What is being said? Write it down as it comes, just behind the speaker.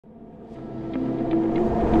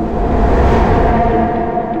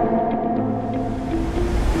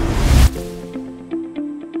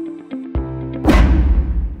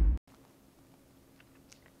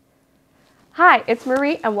Hi, it's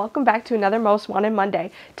Marie and welcome back to another Most Wanted Monday.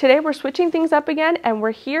 Today we're switching things up again and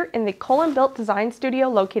we're here in the Colen Built Design Studio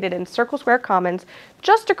located in Circle Square Commons,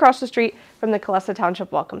 just across the street from the Calesa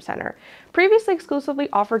Township Welcome Center. Previously exclusively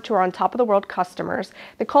offered to our On Top of the World customers,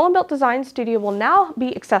 the Colen Built Design Studio will now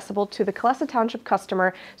be accessible to the Calesa Township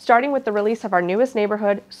customer, starting with the release of our newest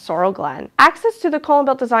neighborhood, Sorrel Glen. Access to the Colen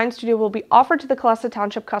Built Design Studio will be offered to the Calesa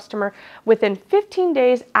Township customer within 15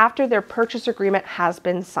 days after their purchase agreement has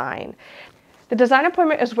been signed. The design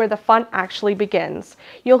appointment is where the fun actually begins.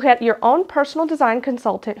 You'll get your own personal design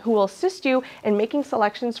consultant who will assist you in making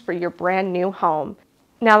selections for your brand new home.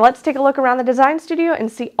 Now let's take a look around the design studio and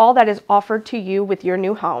see all that is offered to you with your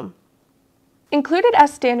new home. Included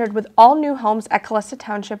as standard with all new homes at Calesa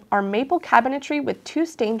Township are maple cabinetry with 2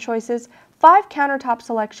 stain choices, 5 countertop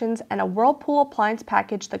selections, and a Whirlpool appliance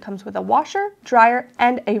package that comes with a washer, dryer,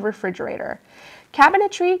 and a refrigerator.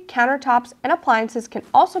 Cabinetry, countertops, and appliances can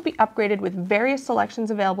also be upgraded with various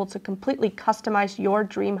selections available to completely customize your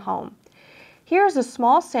dream home. Here is a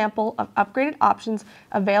small sample of upgraded options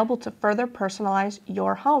available to further personalize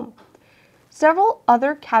your home. Several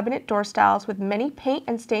other cabinet door styles with many paint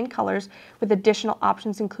and stain colors with additional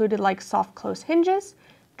options included like soft close hinges,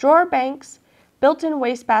 drawer banks, built-in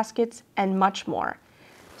wastebaskets, and much more.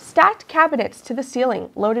 Stacked cabinets to the ceiling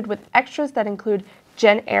loaded with extras that include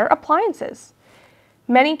Gen Air appliances.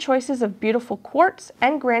 Many choices of beautiful quartz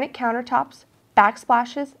and granite countertops,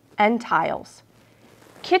 backsplashes, and tiles.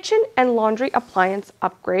 Kitchen and laundry appliance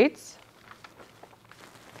upgrades.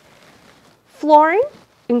 Flooring,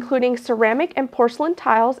 including ceramic and porcelain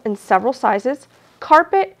tiles in several sizes.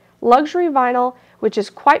 Carpet, luxury vinyl, which is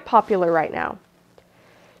quite popular right now.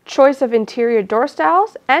 Choice of interior door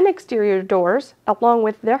styles and exterior doors, along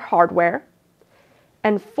with their hardware.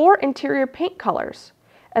 And 4 interior paint colors,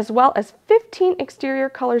 as well as 15 exterior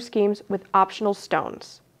color schemes with optional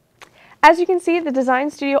stones. As you can see, the design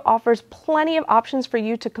studio offers plenty of options for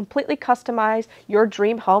you to completely customize your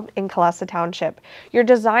dream home in Calesa Township. Your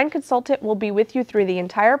design consultant will be with you through the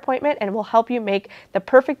entire appointment and will help you make the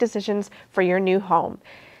perfect decisions for your new home.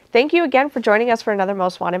 Thank you again for joining us for another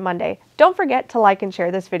Most Wanted Monday. Don't forget to like and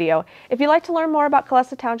share this video. If you'd like to learn more about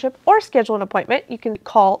Calesa Township or schedule an appointment, you can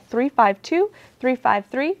call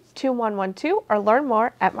 352-353-2112 or learn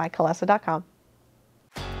more at mycalesa.com.